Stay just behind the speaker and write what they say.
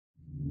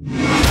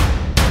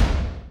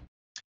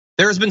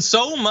There's been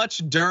so much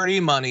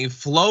dirty money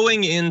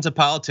flowing into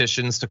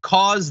politicians to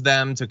cause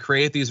them to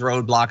create these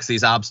roadblocks,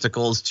 these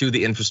obstacles to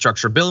the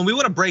infrastructure bill. And we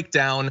want to break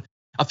down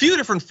a few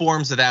different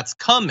forms that that's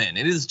come in.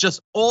 It is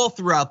just all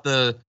throughout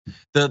the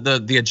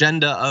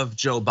agenda of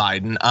Joe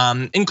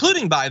Biden,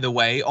 including, by the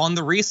way, on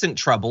the recent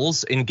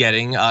troubles in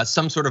getting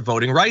some sort of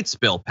voting rights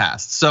bill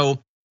passed. So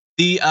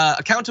the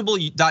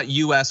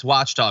Accountable.us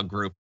watchdog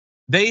group,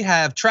 they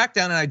have tracked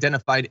down and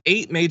identified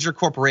 8 major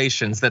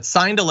corporations that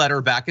signed a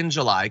letter back in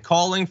July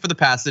calling for the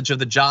passage of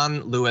the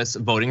John Lewis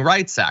Voting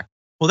Rights Act.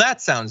 Well,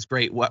 that sounds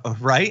great,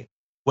 right?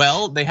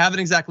 Well, they haven't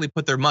exactly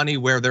put their money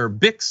where their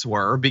Bics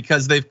were,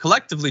 because they've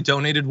collectively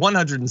donated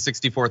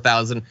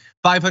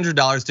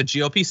 $164,500 to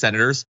GOP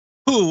senators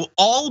who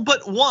all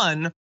but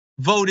one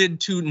voted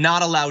to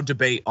not allow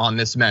debate on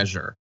this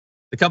measure.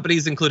 The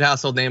companies include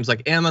household names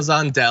like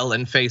Amazon, Dell,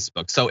 and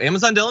Facebook. So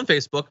Amazon, Dell, and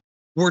Facebook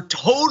were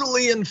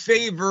totally in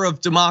favor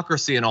of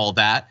democracy and all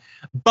that,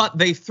 but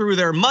they threw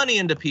their money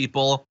into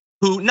people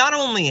who not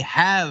only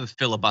have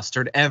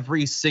filibustered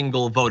every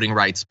single voting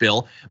rights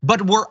bill,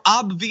 but were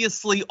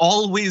obviously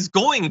always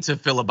going to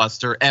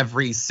filibuster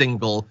every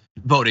single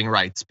voting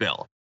rights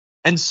bill.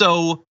 And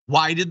so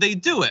why did they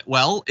do it?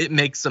 Well, it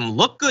makes them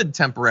look good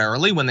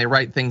temporarily when they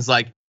write things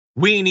like,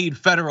 we need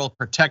federal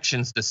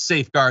protections to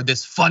safeguard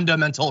this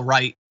fundamental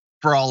right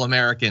for all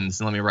Americans.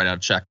 And let me write out a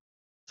check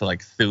to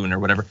like Thune or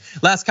whatever.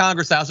 Last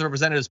Congress, House of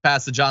Representatives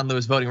passed the John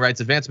Lewis Voting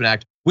Rights Advancement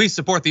Act. We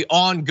support the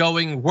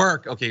ongoing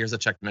work. Okay, here's a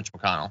check to Mitch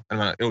McConnell.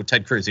 Oh,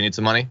 Ted Cruz, you need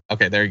some money?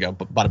 Okay, there you go,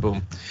 bada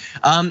boom.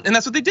 And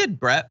that's what they did,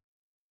 Brett.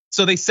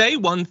 So they say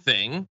one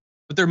thing,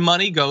 but their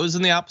money goes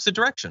in the opposite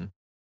direction.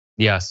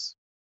 Yes.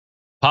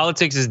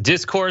 Politics is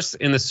discourse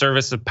in the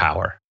service of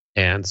power.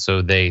 And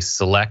so they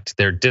select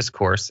their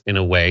discourse in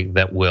a way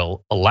that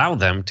will allow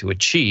them to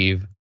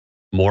achieve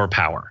more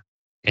power.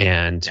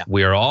 And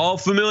we are all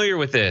familiar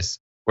with this,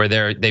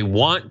 where they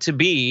want to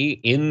be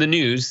in the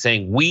news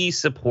saying we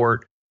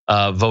support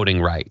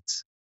voting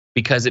rights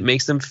because it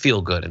makes them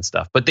feel good and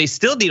stuff. But they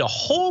still need a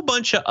whole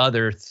bunch of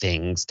other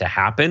things to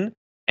happen,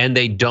 and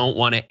they don't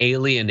want to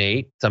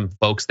alienate some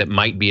folks that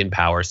might be in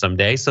power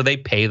someday. So they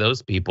pay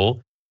those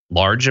people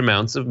large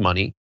amounts of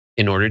money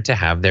in order to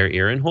have their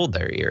ear and hold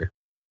their ear.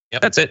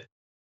 That's it.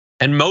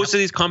 And most of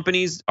these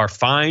companies are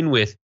fine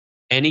with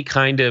any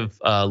kind of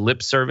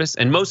lip service,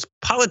 and most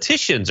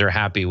politicians are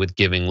happy with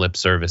giving lip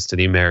service to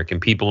the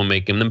American people and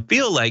making them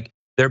feel like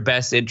their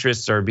best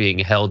interests are being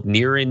held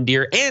near and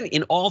dear. And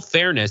in all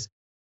fairness,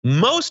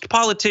 most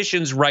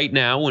politicians right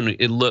now,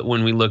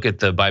 when we look at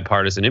the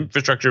bipartisan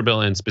infrastructure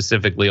bill and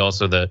specifically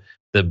also the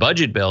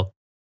budget bill,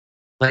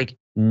 like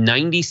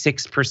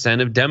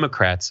 96% of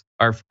Democrats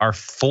are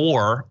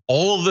for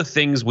all the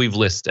things we've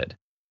listed.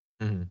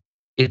 Mm-hmm.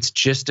 It's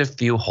just a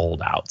few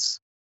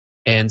holdouts.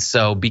 And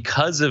so but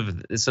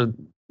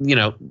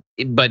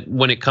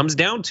when it comes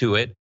down to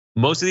it,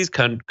 most of these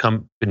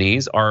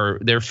companies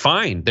they're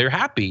fine. They're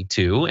happy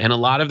to. And a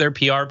lot of their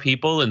PR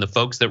people and the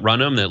folks that run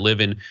them that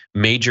live in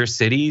major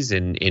cities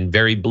and in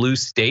very blue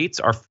states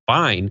are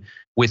fine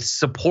with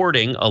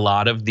supporting a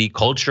lot of the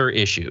culture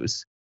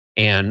issues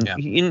and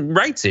in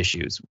rights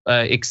issues,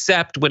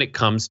 except when it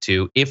comes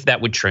to if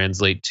that would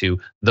translate to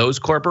those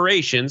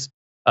corporations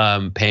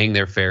paying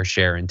their fair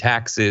share in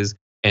taxes,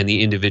 and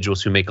the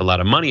individuals who make a lot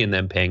of money in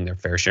them paying their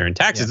fair share in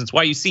taxes. It's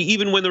why you see,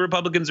 even when the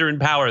Republicans are in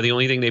power, the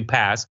only thing they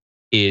pass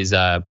is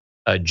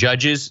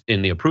judges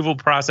in the approval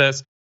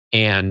process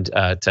and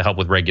to help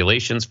with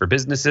regulations for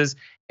businesses.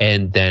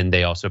 And then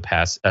they also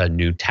pass a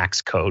new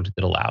tax code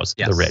that allows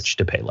the rich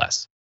to pay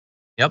less.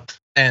 Yep.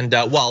 And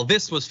while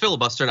this was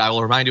filibustered, I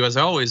will remind you, as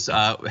I always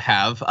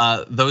have,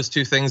 those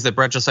two things that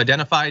Brett just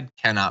identified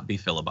cannot be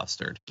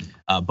filibustered.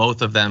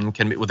 Both of them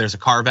can be, well, there's a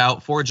carve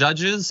out for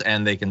judges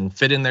and they can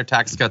fit in their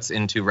tax cuts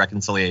into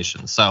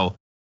reconciliation. So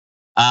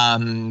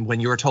when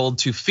you are told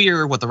to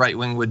fear what the right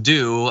wing would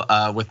do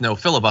with no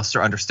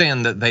filibuster,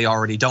 understand that they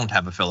already don't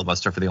have a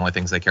filibuster for the only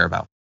things they care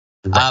about.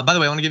 By the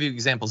way, I want to give you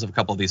examples of a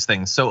couple of these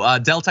things. So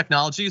Dell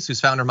Technologies,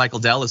 whose founder Michael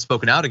Dell has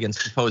spoken out against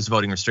proposed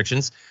voting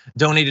restrictions,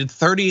 donated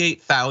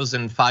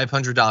 $38,500.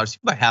 You can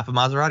buy half a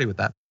Maserati with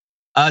that.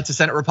 To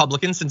Senate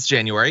Republicans since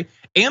January.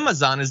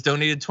 Amazon has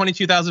donated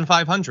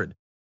 $22,500.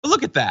 But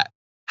look at that.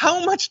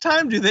 How much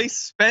time do they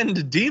spend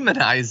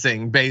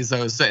demonizing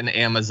Bezos and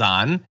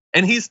Amazon,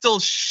 and he's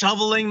still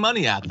shoveling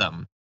money at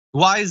them?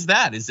 Why is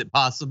that? Is it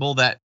possible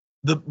that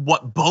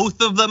what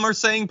both of them are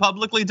saying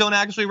publicly don't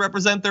actually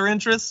represent their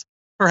interests?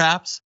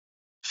 Perhaps.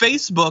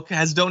 Facebook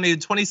has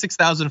donated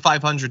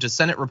 $26,500 to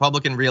Senate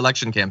Republican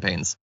re-election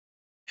campaigns.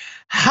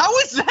 How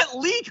is that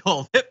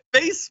legal at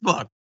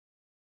Facebook?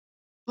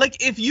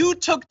 Like, if you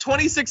took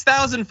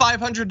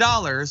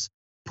 $26,500,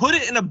 put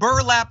it in a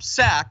burlap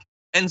sack,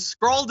 and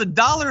scrawled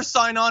a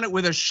 $sign on it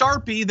with a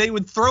Sharpie, they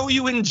would throw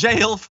you in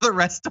jail for the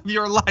rest of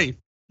your life.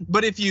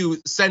 But if you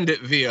send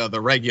it via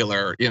the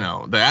regular,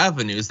 the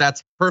avenues,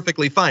 that's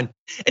perfectly fine.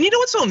 And you know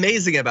what's so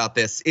amazing about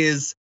this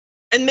is,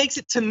 and makes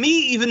it to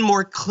me even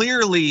more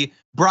clearly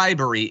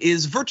bribery,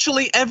 is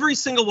virtually every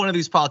single one of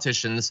these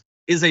politicians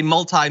is a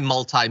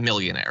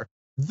multi-millionaire.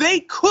 They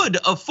could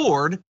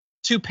afford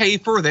to pay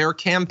for their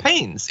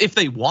campaigns if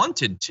they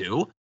wanted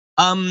to.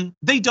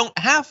 They don't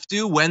have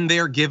to when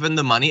they're given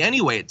the money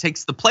anyway. It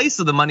takes the place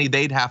of the money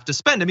they'd have to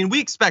spend. I mean, we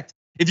expect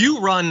if you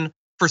run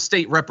for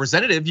state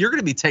representative, you're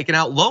gonna be taking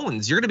out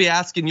loans. You're gonna be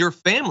asking your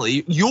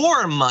family,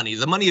 your money,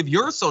 the money of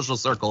your social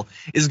circle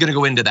is gonna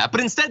go into that. But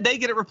instead they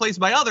get it replaced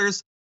by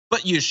others,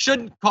 but you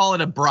shouldn't call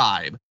it a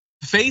bribe.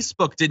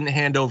 Facebook didn't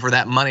hand over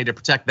that money to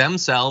protect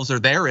themselves or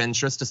their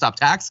interests to stop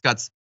tax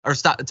cuts or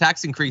stop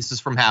tax increases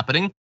from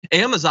happening.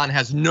 Amazon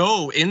has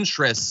no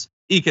interest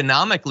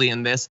economically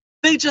in this.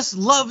 They just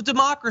love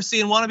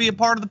democracy and want to be a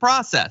part of the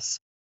process.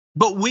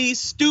 But we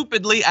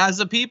stupidly, as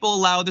a people,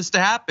 allow this to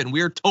happen.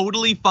 We are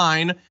totally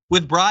fine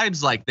with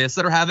bribes like this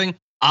that are having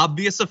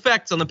obvious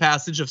effects on the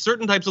passage of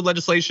certain types of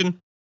legislation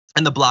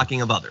and the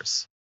blocking of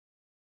others.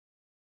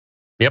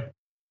 Yep.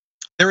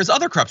 There is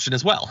other corruption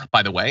as well,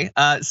 by the way.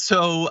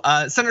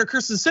 Senator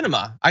Kyrsten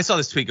Sinema, I saw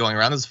this tweet going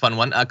around. This is a fun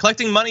one.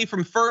 Collecting money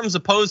from firms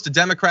opposed to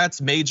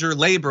Democrats' major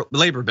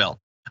labor bill.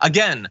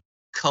 Again,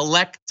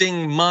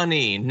 collecting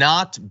money,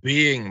 not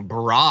being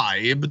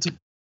bribed.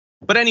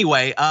 But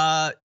anyway,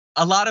 a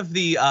lot of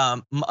the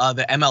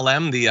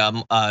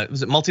MLM,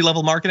 was it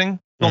multi-level marketing?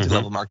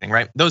 Multi-level marketing,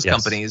 right? Those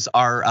companies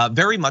are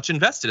very much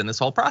invested in this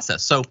whole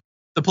process. So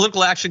the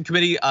Political Action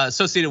Committee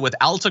associated with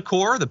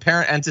Altacor, the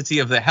parent entity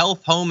of the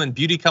health, home, and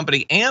beauty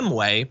company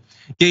Amway,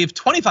 gave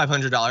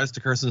 $2,500 to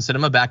Kyrsten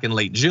Sinema back in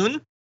late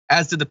June,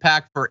 as did the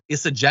PAC for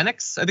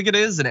Isagenix, I think it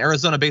is, an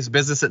Arizona-based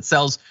business that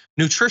sells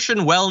nutrition,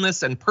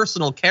 wellness, and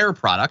personal care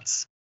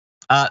products.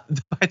 By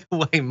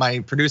the way,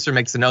 my producer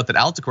makes a note that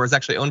Altacor is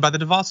actually owned by the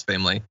DeVos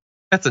family.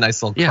 That's a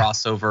nice little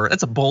crossover.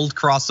 That's a bold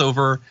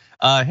crossover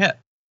hit.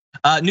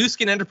 New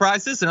Skin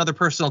Enterprises, another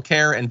personal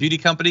care and beauty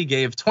company,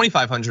 gave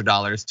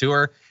 $2,500 to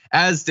her,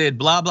 as did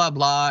blah, blah,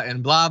 blah,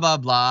 and blah, blah,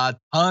 blah,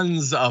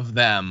 tons of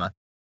them.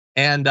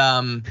 And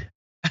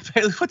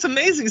what's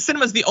amazing,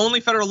 Sinema is the only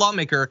federal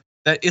lawmaker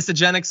that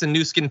Isagenix and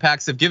New Skin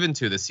PACs have given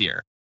to this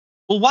year.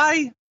 Well,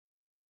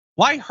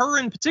 why her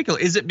in particular?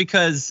 Is it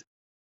because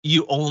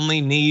you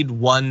only need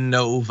one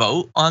no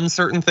vote on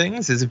certain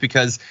things? Is it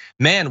because,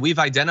 man, we've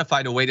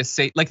identified a way to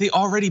say, like, they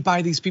already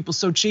buy these people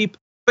so cheap,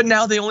 but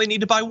now they only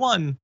need to buy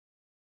one?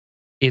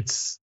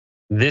 This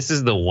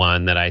is the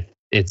one that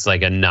it's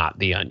like a not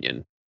the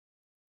onion.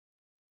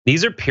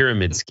 These are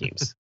pyramid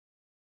schemes.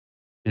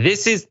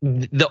 This is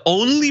the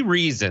only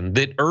reason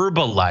that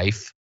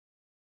Herbalife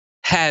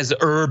has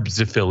herbs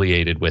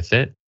affiliated with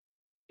it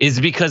is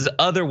because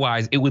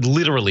otherwise it would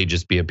literally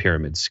just be a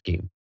pyramid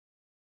scheme.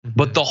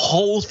 But the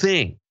whole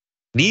thing,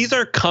 these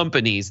are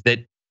companies that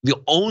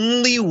the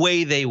only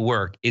way they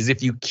work is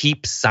if you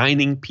keep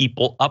signing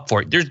people up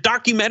for it. There's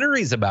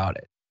documentaries about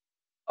it,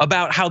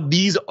 about how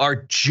these are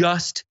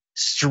just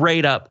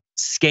straight up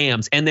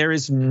scams. And there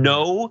is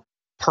no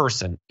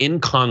person in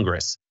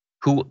Congress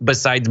who,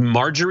 besides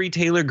Marjorie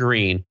Taylor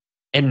Greene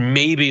and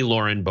maybe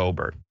Lauren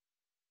Boebert,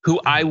 who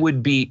I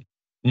would be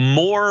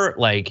more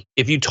like,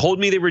 if you told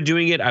me they were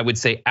doing it, I would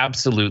say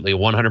absolutely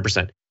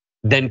 100%.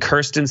 Than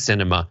Kyrsten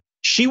Sinema.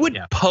 She would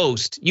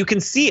post, you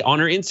can see on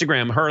her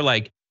Instagram, her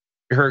like,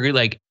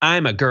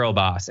 I'm a girl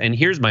boss and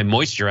here's my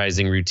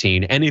moisturizing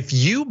routine. And if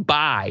you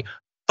buy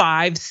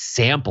 5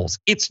 samples,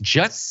 it's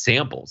just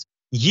samples,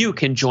 you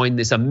can join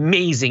this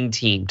amazing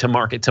team to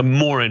market to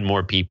more and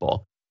more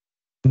people.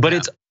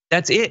 But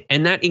that's it.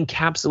 And that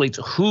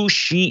encapsulates who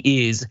she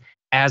is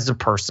as a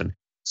person.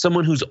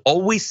 Someone who's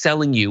always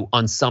selling you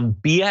on some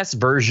BS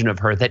version of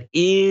her that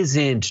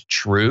isn't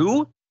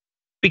true,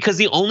 because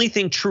the only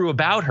thing true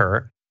about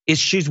her is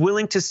she's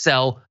willing to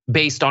sell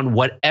based on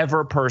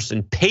whatever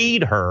person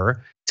paid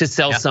her to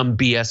sell some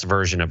BS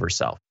version of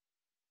herself.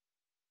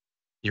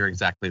 You're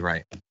exactly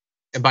right.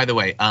 And by the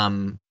way,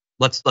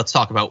 let's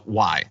talk about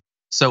why.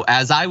 So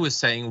as I was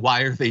saying,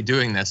 why are they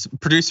doing this?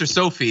 Producer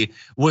Sophie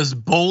was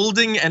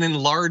bolding and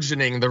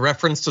enlarging the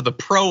reference to the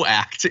PRO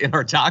Act in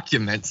our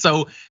document.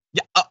 So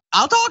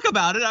I'll talk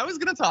about it. I was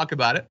gonna talk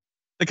about it.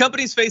 The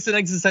companies face an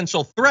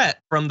existential threat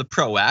from the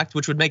PRO Act,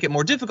 which would make it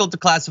more difficult to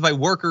classify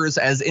workers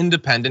as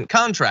independent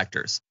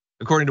contractors.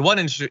 According to one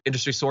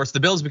industry source,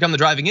 the bill has become the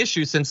driving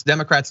issue since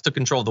Democrats took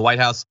control of the White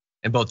House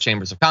and both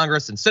chambers of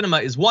Congress, and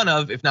Sinema is one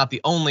of, if not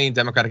the only,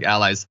 Democratic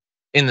allies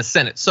in the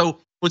Senate. So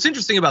what's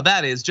interesting about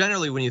that is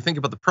generally when you think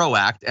about the PRO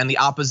Act and the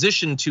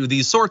opposition to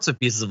these sorts of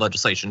pieces of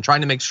legislation,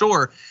 trying to make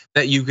sure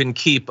that you can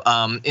keep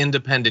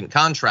independent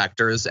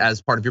contractors as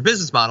part of your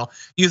business model,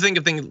 you think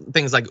of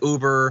things like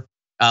Uber,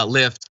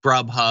 Lyft,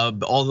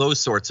 Grubhub, all those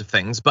sorts of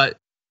things. But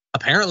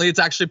apparently it's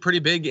actually pretty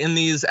big in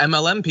these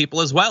MLM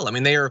people as well. I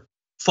mean, they are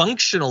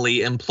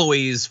functionally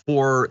employees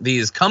for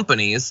these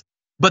companies,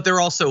 but they're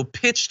also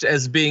pitched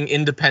as being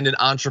independent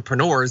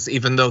entrepreneurs,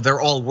 even though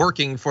they're all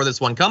working for this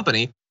one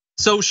company.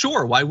 So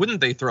sure, why wouldn't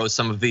they throw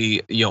some of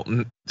the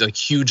the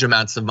huge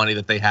amounts of money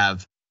that they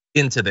have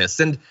into this?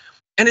 And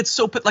it's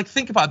so, like,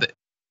 think about it.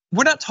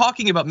 We're not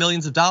talking about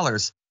millions of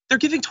dollars. They're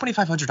giving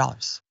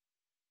 $2,500.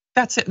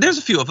 That's it. There's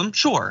a few of them,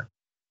 sure.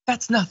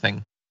 That's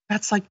nothing.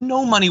 That's like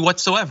no money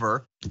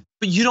whatsoever.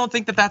 But you don't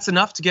think that that's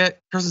enough to get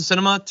Kyrsten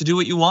Sinema to do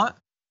what you want?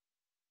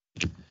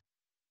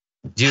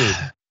 Dude,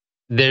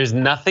 there's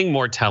nothing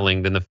more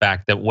telling than the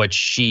fact that what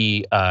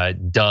she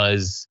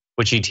does,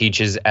 what she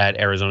teaches at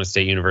Arizona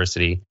State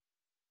University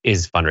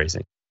is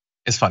fundraising.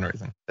 It's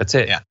fundraising. That's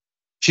it. Yeah.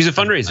 She's a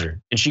fundraiser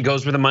and she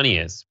goes where the money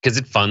is because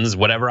it funds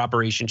whatever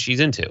operation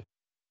she's into.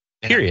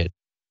 Period.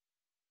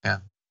 Yeah.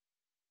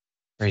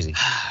 Crazy.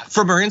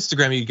 From her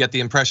Instagram, you get the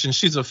impression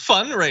she's a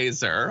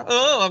fundraiser.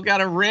 Oh, I've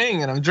got a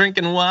ring and I'm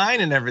drinking wine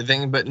and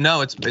everything. But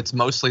no, it's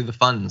mostly the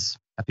funds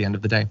at the end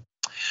of the day.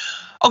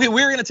 Okay,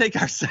 we're gonna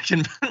take our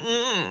second.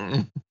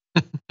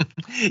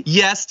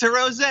 Yes to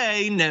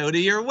rosé, no to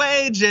your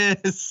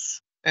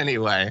wages.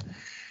 Anyway.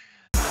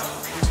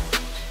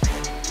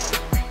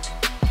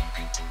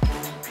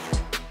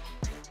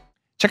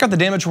 Check out the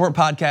Damage Report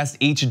podcast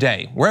each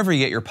day, wherever you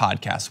get your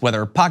podcasts,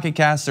 whether Pocket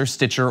Casts or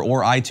Stitcher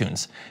or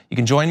iTunes. You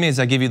can join me as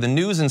I give you the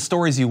news and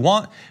stories you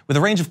want, with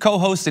a range of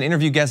co-hosts and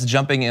interview guests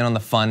jumping in on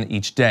the fun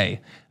each day.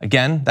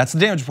 Again, that's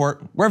the Damage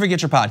Report, wherever you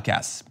get your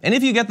podcasts. And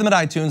if you get them at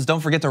iTunes, don't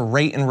forget to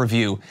rate and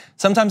review.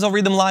 Sometimes I'll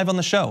read them live on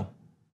the show.